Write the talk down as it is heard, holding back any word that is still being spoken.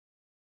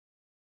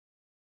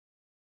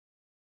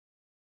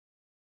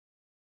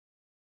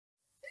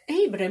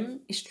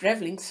Abram is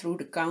traveling through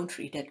the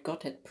country that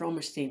God had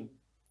promised him,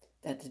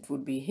 that it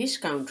would be his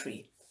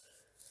country.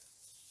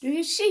 Do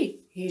you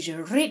see? He's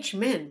a rich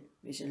man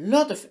with a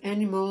lot of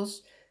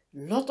animals, a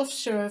lot of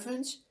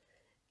servants,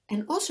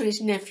 and also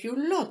his nephew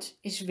Lot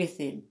is with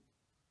him.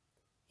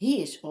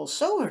 He is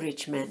also a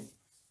rich man.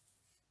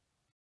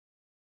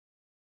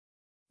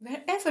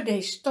 Wherever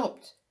they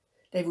stopped,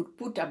 they would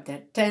put up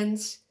their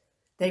tents,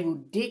 they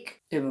would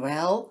dig a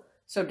well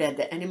so that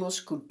the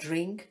animals could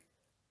drink.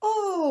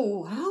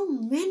 Oh, how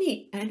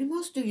many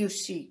animals do you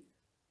see?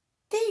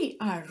 They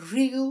are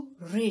real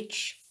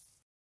rich.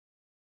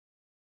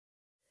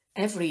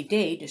 Every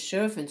day the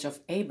servants of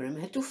Abram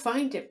had to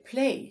find a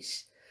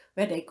place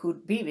where they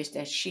could be with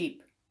their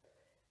sheep.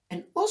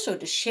 And also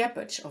the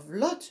shepherds of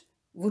Lot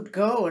would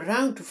go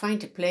around to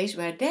find a place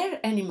where their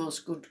animals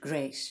could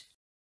graze.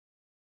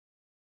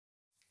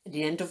 At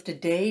the end of the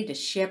day, the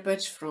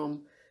shepherds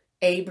from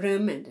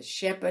Abram and the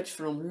shepherds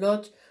from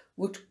Lot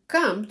would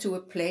come to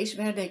a place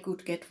where they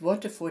could get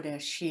water for their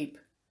sheep.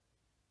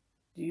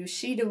 Do you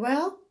see the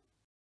well?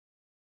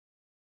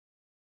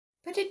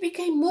 But it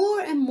became more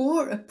and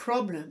more a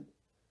problem,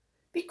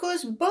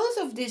 because both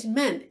of these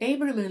men,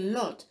 Abram and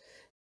Lot,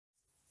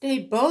 they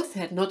both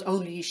had not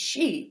only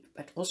sheep,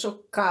 but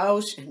also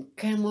cows and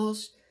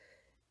camels,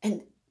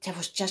 and there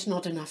was just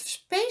not enough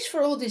space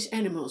for all these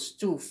animals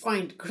to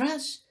find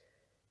grass.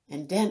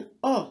 And then,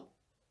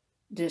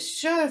 the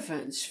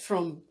servants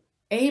from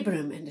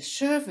Abram and the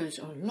servants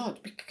of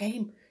Lot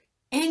became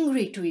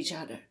angry to each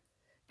other.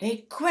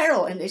 They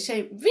quarrel and they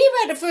say, "We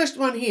were the first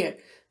one here.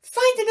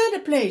 Find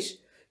another place.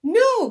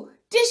 No,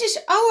 this is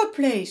our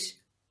place."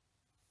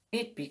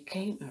 It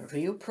became a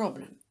real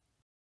problem.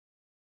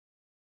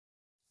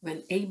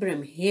 When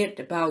Abram heard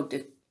about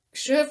the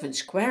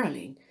servants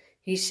quarreling,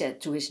 he said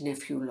to his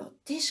nephew Lot,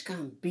 "This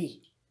can't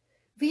be.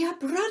 We are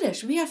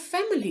brothers, we are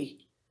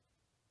family."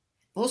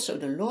 Also,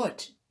 the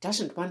Lord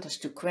doesn't want us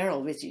to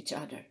quarrel with each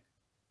other.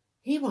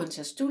 He wants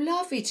us to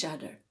love each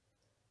other.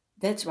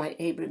 That's why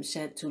Abram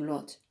said to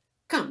Lot,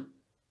 "Come,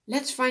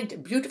 let's find a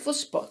beautiful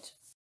spot."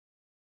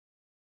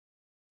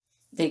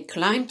 They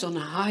climbed on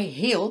a high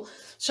hill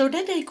so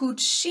that they could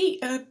see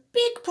a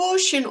big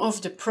portion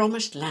of the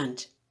promised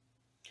land.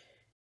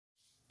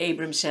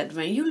 Abram said,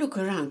 "When you look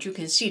around, you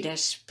can see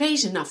there's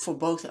space enough for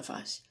both of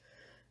us.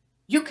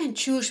 You can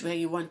choose where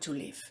you want to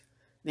live.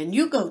 When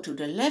you go to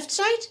the left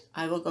side,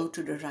 I will go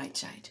to the right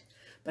side.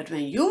 But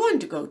when you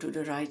want to go to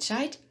the right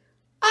side,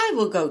 I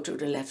will go to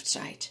the left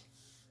side."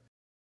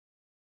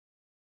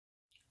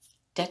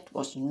 That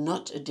was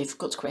not a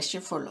difficult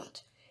question for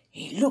Lot.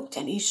 He looked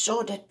and he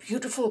saw that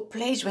beautiful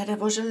place where there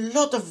was a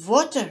lot of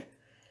water.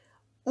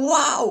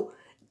 Wow!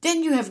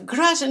 Then you have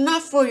grass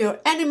enough for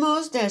your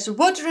animals, there's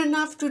water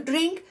enough to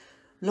drink.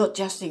 Lot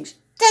just thinks,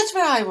 "That's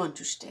where I want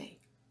to stay."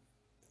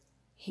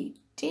 He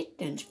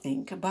didn't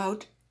think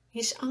about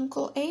his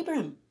uncle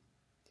Abram.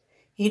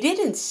 He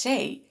didn't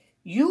say,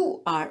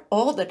 "You are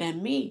older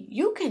than me,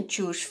 you can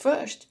choose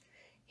first."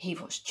 He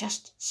was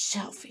just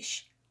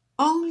selfish,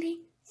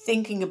 only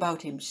thinking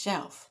about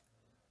himself.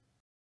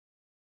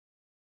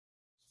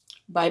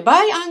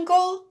 "Bye-bye,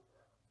 uncle.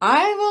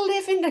 I will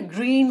live in the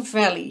green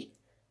valley."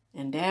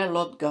 And there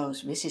Lot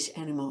goes with his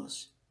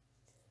animals.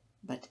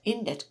 But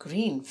in that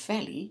green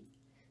valley,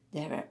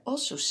 there were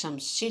also some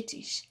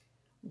cities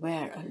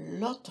where a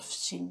lot of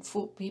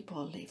sinful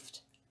people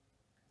lived.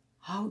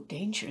 How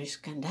dangerous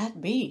can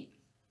that be?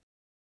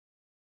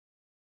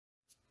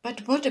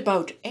 But what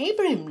about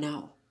Abram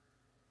now?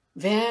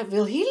 Where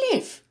will he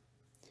live?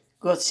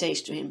 God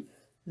says to him,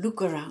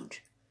 "Look around.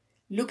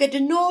 Look at the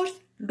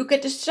north, look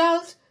at the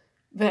south.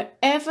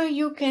 Wherever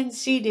you can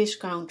see this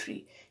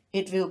country,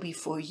 it will be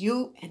for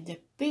you and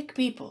the big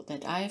people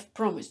that I have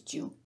promised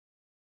you."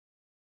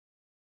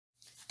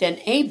 Then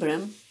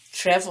Abram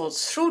traveled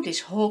through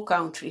this whole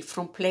country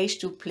from place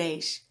to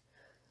place.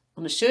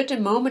 On a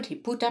certain moment he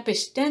put up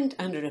his tent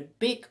under a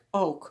big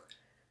oak,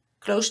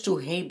 close to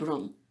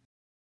Hebron.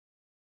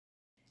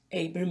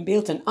 Abram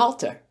built an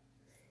altar.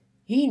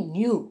 He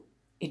knew,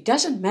 it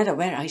doesn't matter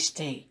where I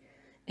stay,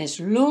 as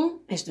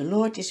long as the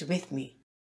Lord is with me.